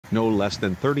No less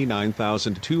than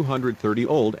 39,230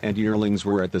 old and yearlings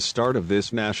were at the start of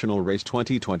this national race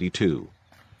 2022.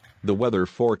 The weather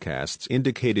forecasts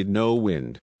indicated no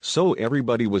wind, so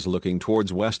everybody was looking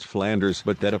towards West Flanders,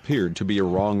 but that appeared to be a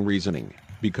wrong reasoning,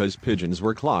 because pigeons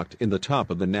were clocked in the top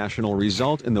of the national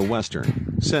result in the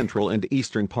western, central and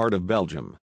eastern part of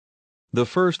Belgium. The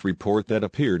first report that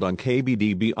appeared on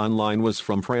KBDB Online was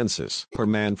from Francis, a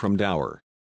man from Douwer.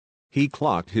 He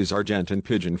clocked his Argenton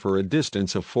pigeon for a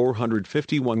distance of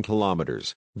 451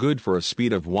 kilometers, good for a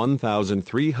speed of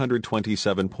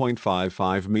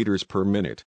 1,327.55 meters per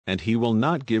minute, and he will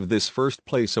not give this first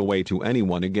place away to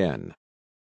anyone again.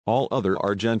 All other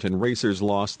Argenton racers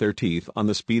lost their teeth on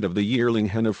the speed of the yearling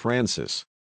hen of Francis.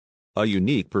 A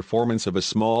unique performance of a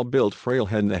small-built frail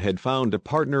hen that had found a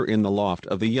partner in the loft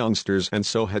of the youngsters and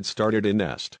so had started a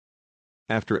nest.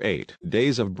 After 8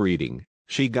 days of breeding,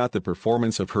 she got the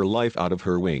performance of her life out of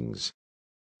her wings.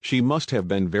 She must have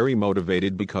been very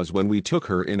motivated because when we took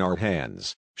her in our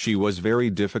hands, she was very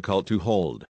difficult to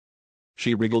hold.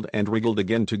 She wriggled and wriggled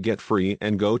again to get free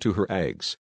and go to her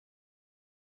eggs.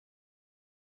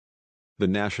 The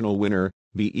national winner,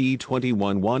 BE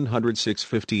 21 106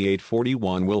 58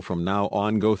 41, will from now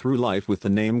on go through life with the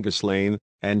name Ghislaine,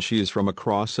 and she is from a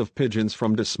cross of pigeons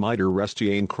from De Smyter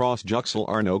Restiane cross Juxel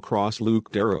Arno cross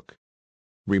Luc Deruk.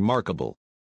 Remarkable.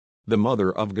 The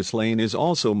mother of Ghislaine is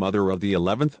also mother of the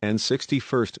 11th and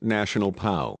 61st National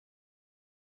POW.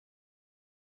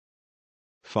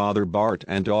 Father Bart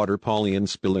and daughter Pauline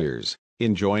Spillers,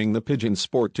 enjoying the pigeon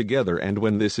sport together, and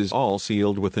when this is all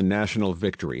sealed with a national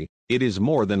victory, it is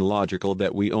more than logical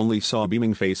that we only saw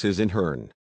beaming faces in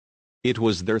Herne. It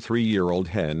was their 3-year-old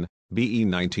hen, BE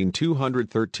 19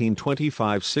 213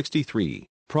 25 63.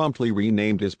 Promptly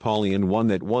renamed as Pauline 1,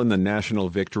 that won the national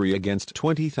victory against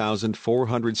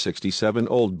 20,467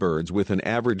 old birds with an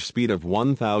average speed of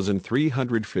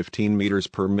 1,315 meters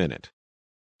per minute.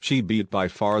 She beat by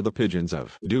far the pigeons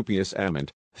of Dupius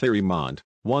Amant, Therimont,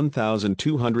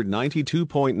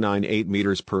 1,292.98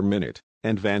 meters per minute,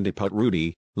 and Van de Put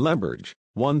Rudy, Lemberg,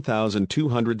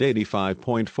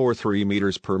 1,285.43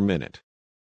 meters per minute.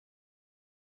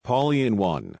 Pauline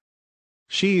 1.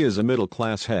 She is a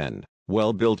middle-class hen,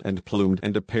 well-built and plumed,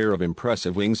 and a pair of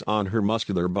impressive wings on her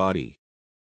muscular body.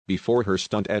 Before her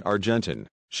stunt at Argenton,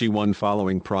 she won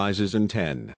following prizes in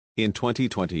 10, in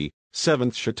 2020,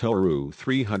 7th Chateauroux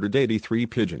 383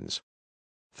 pigeons,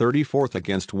 34th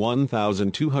against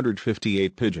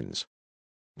 1,258 pigeons,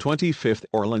 25th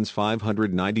Orleans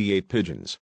 598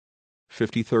 pigeons,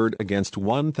 53rd against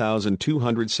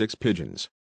 1,206 pigeons,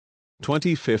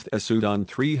 25th Essoudan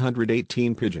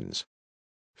 318 pigeons,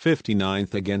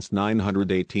 59th against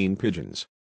 918 pigeons,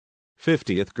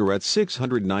 50th Garret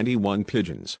 691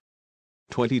 pigeons.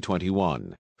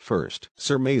 2021, 1st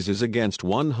Sermazes against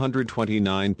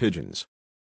 129 pigeons,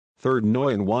 3rd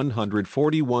Noyen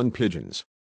 141 pigeons,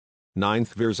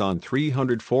 9th Vierzon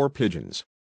 304 pigeons,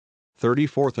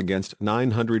 34th against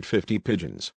 950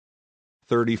 pigeons,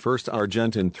 31st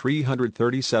Argenton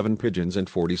 337 pigeons, and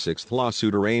 46th La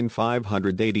Souterraine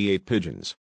 588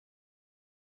 pigeons.